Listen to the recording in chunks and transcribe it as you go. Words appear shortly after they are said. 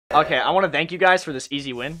Okay, I want to thank you guys for this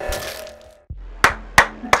easy win.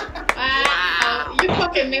 Wow, you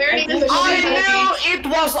fucking married the I knew it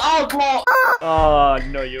was outlaw! Oh,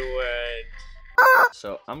 no you wouldn't.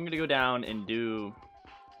 So, I'm gonna go down and do...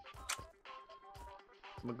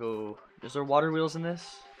 I'm gonna go... Is there water wheels in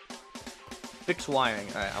this? Fix wiring.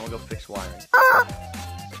 Alright, I'm gonna go fix wiring.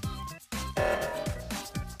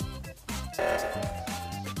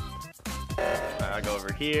 Alright, I'll go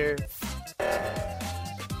over here.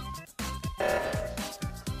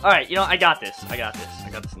 Alright, you know, I got this. I got this. I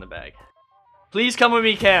got this in the bag. Please come with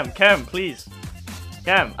me, Cam. Cam, please.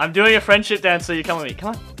 Cam, I'm doing a friendship dance, so you come with me.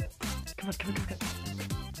 Come on. Come on, come on,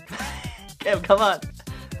 come on. Cam, come on.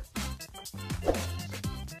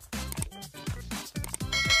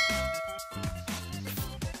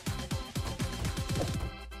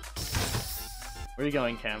 Where are you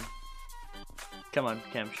going, Cam? Come on,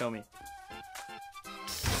 Cam, show me.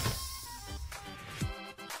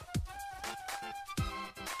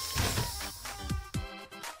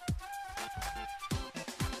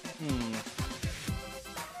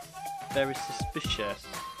 Very suspicious.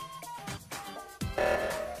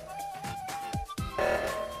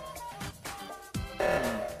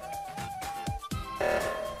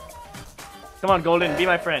 Come on, Golden, be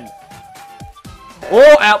my friend.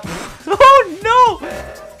 Oh, ow! Oh no!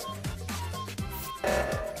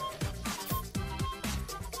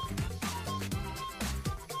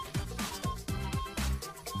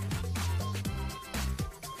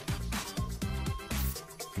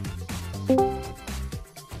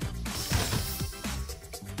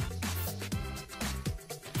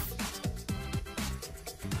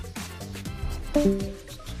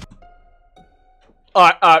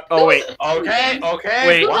 Oh wait. Okay, okay.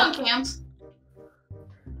 Wait. Who's on camps?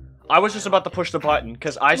 I was just about to push the button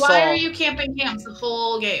because I saw. Why are you camping camps the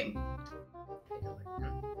whole game?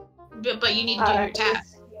 But you need to do your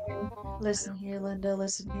task. Listen here, Linda.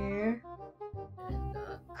 Listen here.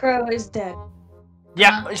 Crow is dead.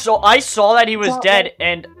 Yeah. So I saw that he was dead,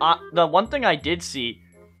 and the one thing I did see,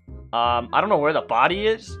 I don't know where the body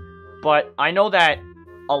is, but I know that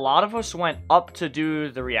a lot of us went up to do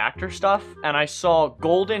the reactor stuff, and I saw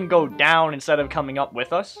Golden go down instead of coming up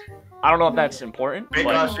with us. I don't know if that's important.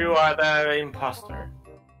 Because you are the imposter.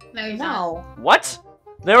 No, you're not. What?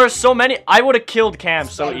 There were so many. I would have killed Cam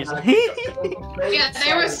so easily. Yeah,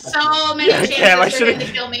 there were so many chances Cam, I for him to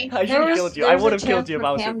kill me. I should have killed you. I would have killed you if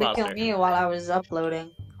I was Cam to imposter. kill me while I was uploading.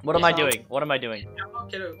 What am I doing? What am I doing?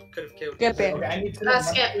 Could have killed. Skip it.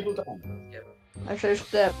 Skip. I should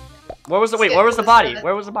step. Where was the wait? Where was the body?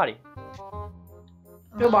 Where was the body?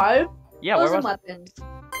 Goodbye. Yeah, where was? Weapons.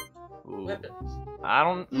 Ooh. I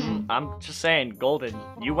don't. I'm just saying, Golden.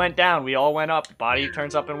 You went down. We all went up. Body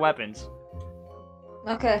turns up in weapons.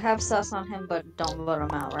 Okay, have sus on him, but don't vote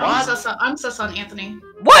him out, right? I'm sus on Anthony.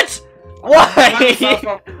 What? Why?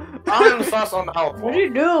 I'm sus on Alpha. What did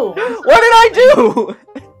you do? What did I do?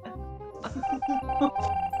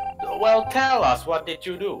 Well, tell us, what did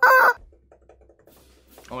you do?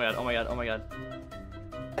 Oh my god, oh my god, oh my god.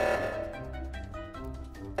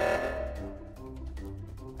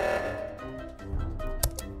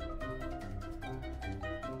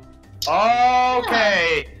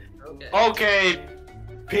 Okay. Okay.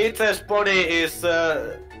 Peter's body is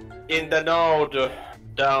in the node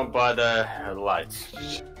down by the lights.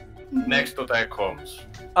 Next to the comms.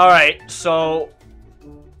 Alright, so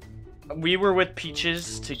we were with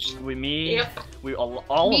Peaches with me. Yep. We all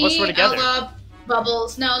of us were together. Outlaw,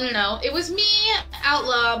 Bubbles. No. It was me,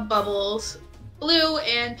 Outlaw, Bubbles, Blue,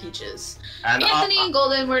 and Peaches. And Anthony and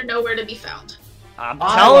Golden were nowhere to be found. I'm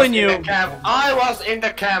telling you. I was in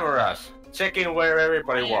the cameras, checking where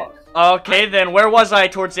everybody was. Okay, then where was I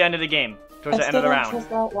towards the end of the game? Towards the end of the round.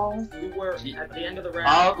 You were at the end of the round.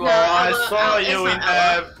 Outlaw, No, I Outlaw, saw it's you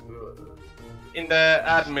not in the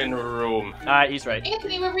admin room. He's right.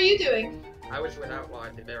 Anthony, what were you doing? I was with Outlaw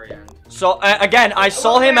at the very end. So again, I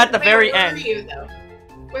saw him at the very end. Where were you, though?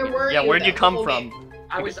 Where were you? Yeah, where'd you though, come the whole from? game?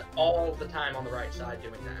 I was all the time on the right side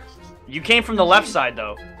doing tasks. You came from the left side,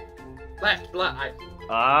 though. Left. I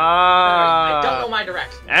Ah. don't know my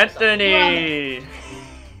direction. Anthony.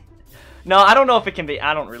 No, I don't know if it can be.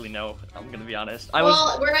 I don't really know. I'm gonna be honest.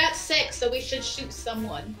 Well, we're at 6, so we should shoot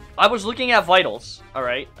someone. I was looking at vitals. All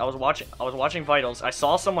right, I was watching vitals. I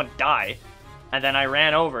saw someone die, and then I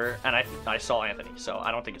ran over and I saw Anthony. So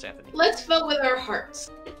I don't think it's Anthony. Let's vote with our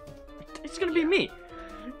hearts. It's gonna be me.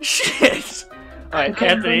 Shit. All right,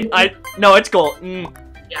 Anthony. No, it's Gold.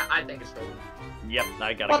 Yeah, I think it's Golden. Yep,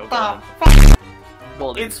 I gotta What go the Golden. fuck?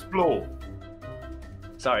 Golden. It's Blue.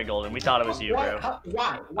 Sorry, Golden. We thought it was you, bro.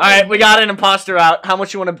 Why? Alright, we got an imposter out. How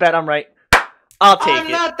much you want to bet I'm right? I'll take I'm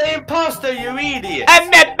it. not the imposter, you idiot!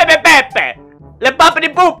 Le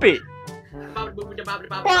boppity boopy!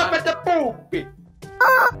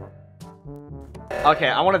 Okay,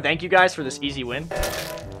 I want to thank you guys for this easy win.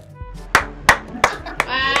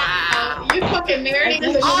 Wow, you fucking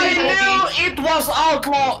marinated the I shit out of me. knew it was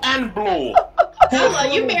Outlaw and Blue.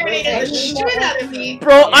 Outlaw, you marinated the shit out of me.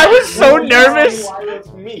 Bro, I was so nervous. Why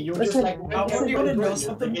was me? You were just Listen, like, I when you wanna know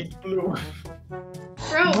something, it's blue.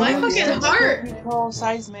 Bro, my fucking heart. Call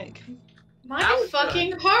seismic. My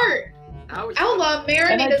fucking heart. Outlaw And I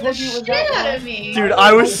marinated the told you it was shit Outlaw. out of me. Dude,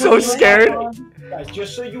 I was so scared. Guys,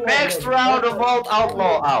 just so you Next round of Vault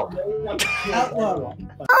Outlaw out. Outlaw.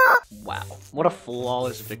 Wow, what a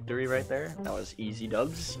flawless victory right there. That was easy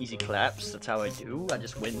dubs, easy claps. That's how I do. I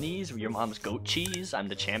just win these. Your mom's goat cheese. I'm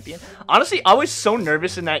the champion. Honestly, I was so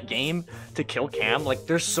nervous in that game to kill Cam. Like,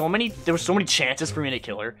 there were so many chances for me to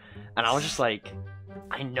kill her, and I was just like,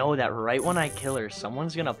 I know that right when I kill her,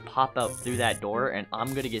 someone's gonna pop out through that door, and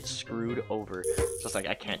I'm gonna get screwed over. So it's like,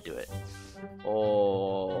 I can't do it.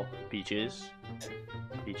 Oh, Peaches.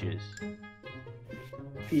 Peaches.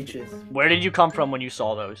 Peaches. Where did you come from when you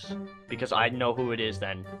saw those? Because I know who it is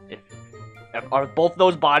then. If are both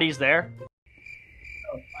those bodies there?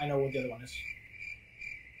 Oh, I know what the other one is.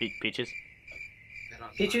 Peaches?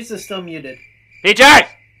 Peaches is still muted. Peaches!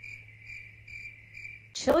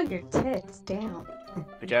 Chill your tits down.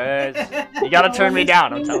 Peaches! You gotta turn me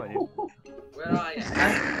down, I'm telling you. Where are you?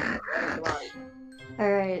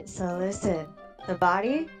 Alright, so listen. The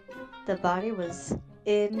body was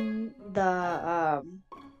in the,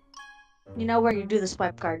 you know where you do the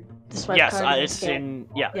swipe card? The swipe Yes, card it's scan? in...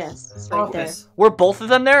 Yeah. Yes, it's right there. Office. Were both of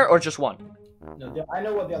them there, or just one? No, I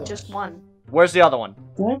know what the other Just one is. one. Where's the other one?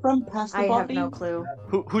 Did I run past the I have body? no clue.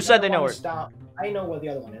 Who said they know her? I know what the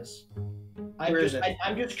other one is. I'm Where just, is it?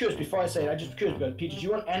 I'm just curious before I say it. I'm just curious because Peaches,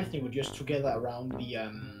 you and Anthony were just together around the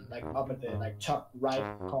like up at the like top right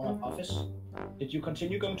corner of office. Did you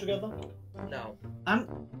continue going together? No. I'm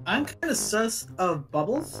kind of sus of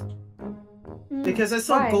Bubbles because I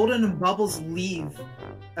saw Why? Golden and Bubbles leave.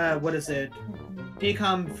 What is it?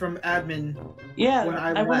 Decom from admin. Yeah, When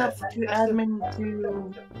I I went up left. to admin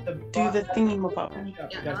to do the thingy-mabobber. Yeah,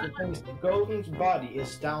 because the thing is, Golden's body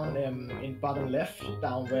is down in bottom left,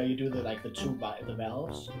 down where you do the like the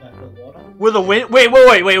valves, the water. With a win? Wait.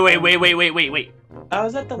 I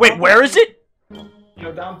was at the Wait, where is it? You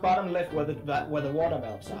know, down bottom left where the water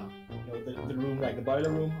valves are. You know, the room, like the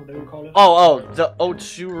boiler room, whatever you call it. Oh, the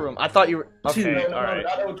O2 room. I thought you were... Okay, No, alright.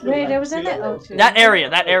 not O2, Wait, like it was in the below. O2. That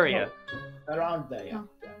area. Around there, yeah.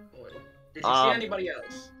 Did you see anybody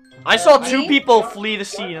else? I saw two Me? people flee the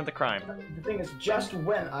scene of the crime. The thing is, just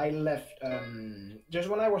when I left, just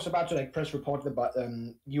when I was about to like press report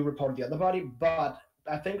you reported the other body, but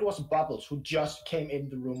I think it was Bubbles who just came in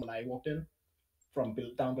the room when I walked in from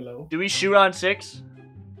down below. Do we shoot on 6?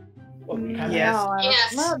 Well, we kinda- Yes. No, I don't-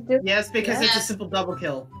 Yes. no, dude. Yes, because it's a Yes. simple double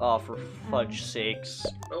kill. Oh, for fudge sakes.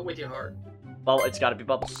 Go with your heart. Well, it's gotta be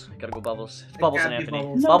Bubbles. Gotta go Bubbles. It's Bubbles and gotta be Anthony.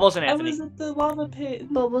 Bubbles. No, Bubbles and I Anthony. was at the lava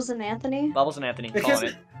pit. Bubbles and Anthony? Bubbles and Anthony. Because Calling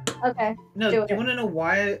it. Okay. no, Do do it. you want to know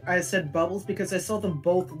why I said Bubbles? Because I saw them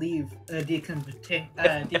both leave.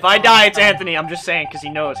 If I die, it's Anthony. I'm just saying, because he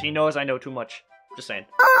knows. He knows I know too much. Just saying.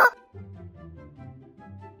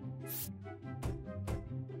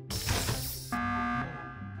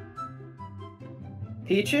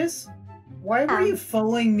 Peaches, why were you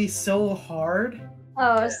following me so hard?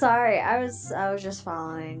 Oh, sorry. I was just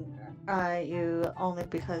following you only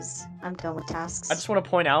because I'm done with tasks. I just want to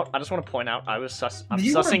point out. I'm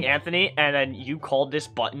sussing Anthony, and then you called this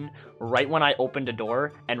button right when I opened the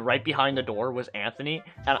door, and right behind the door was Anthony,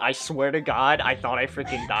 and I swear to God, I thought I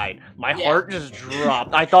freaking died. My heart just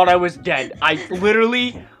dropped. I thought I was dead. I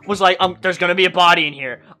literally was like, there's gonna be a body in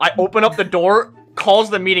here. I open up the door, calls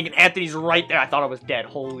the meeting, and Anthony's right there. I thought I was dead.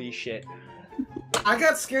 Holy shit. I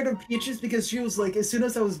got scared of Peaches because she was like, as soon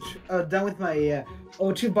as I was done with my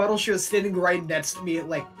O2 bottle, she was standing right next to me,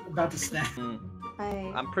 like, about to snap.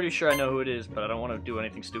 I'm pretty sure I know who it is, but I don't want to do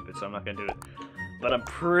anything stupid, so I'm not gonna do it. But I'm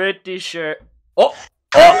pretty sure... Oh!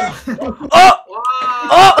 Oh! Oh!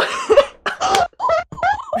 Oh!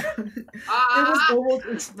 It was almost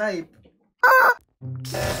a snipe.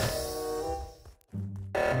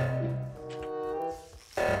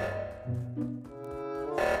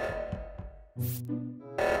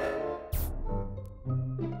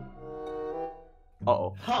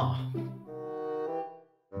 Uh-oh. Huh.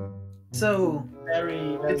 So,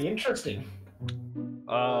 Very interesting.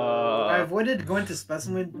 I avoided going to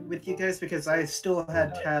specimen with you guys because I still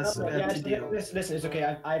had tasks to do. Listen, it's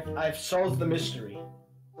okay. I've solved the mystery.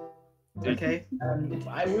 Okay.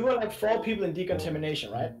 We were like 4 people in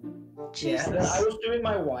decontamination, right? Yeah. And then I was doing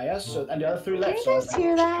my wires, and the other 3 left. Can you guys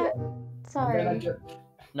hear that? And then I Sorry. just,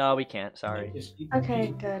 No, we can't. Sorry.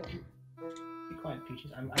 Okay, good. Be quiet,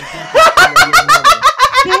 Peaches. I'm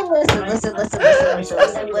See, listen.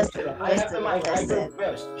 I have the mic. I go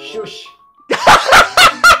first. Shush. Get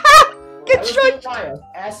I was straight. doing wires,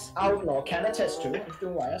 as Outlaw can attest to. I was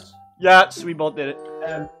doing wires. Yes, we both did it.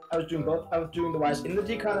 I was doing both. I was doing the wires in the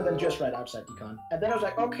decon and then just right outside decon. And then I was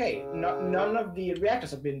like, okay, none of the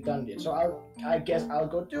reactors have been done yet, so I guess I'll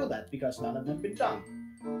go do that because none of them have been done.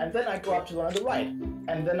 And then I go up to the one on the right,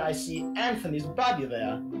 and then I see Anthony's body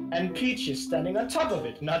there, and Peaches standing on top of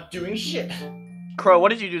it, not doing shit. Crow, what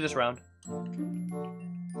did you do this round?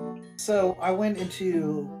 So I went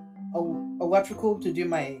into electrical to do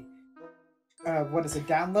my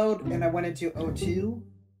download, and I went into O2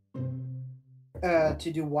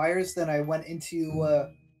 to do wires. Then I went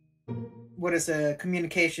into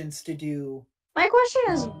communications to do. My question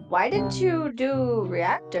is, why didn't you do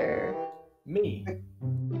reactor? Me.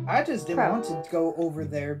 I just didn't want to go over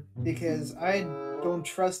there because I don't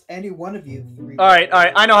trust any one of you three. All right.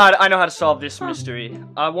 I know how to solve this mystery.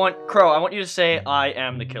 Crow, I want you to say I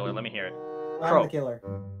am the killer. Let me hear it. Crow. I'm the killer.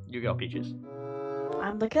 You go, Peaches.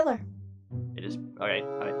 I'm the killer. It is. All right.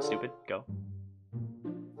 Stupid. Go.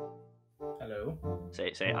 Hello.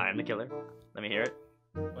 Say I am the killer. Let me hear it.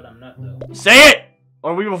 But I'm not though. Say it,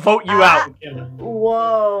 or we will vote you out.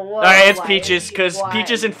 Whoa. All right, it's Peaches, because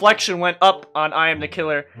Peaches' inflection went up on I am the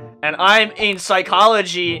killer, and I'm in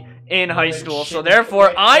psychology in high school, so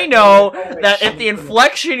therefore I know that if the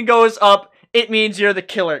inflection goes up, it means you're the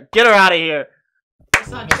killer. Get her out of here. It's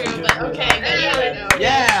not true, but okay. Now I know.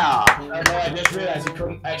 Yeah! I just realized it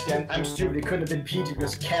couldn't actually. I'm stupid. It couldn't have been Peaches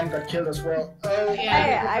because Cam got killed as well. Oh.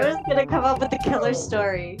 Yeah. I was gonna come up with the killer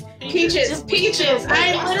story. Peaches,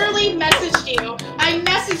 I literally messaged you.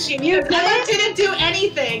 You Emma didn't do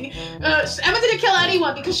anything. Emma didn't kill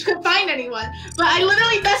anyone because she couldn't find anyone. But I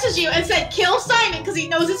literally messaged you and said, kill Simon because he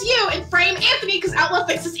knows it's you, and frame Anthony because Outlaw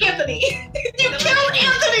thinks it's Anthony. You killed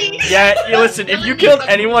Anthony! Yeah, listen, if you killed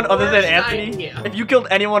anyone other than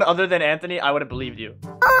Anthony, I would have believed you.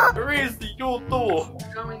 Crazy, you too. Oh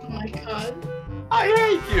my god. I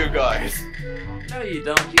hate you guys. No, you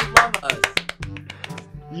don't. You love us.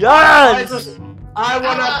 Yes! I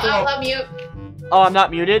wanna Outlaw drop. mute. Oh, I'm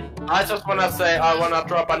not muted? I just wanna say I wanna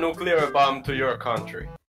drop a nuclear bomb to your country.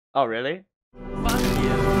 Oh, really?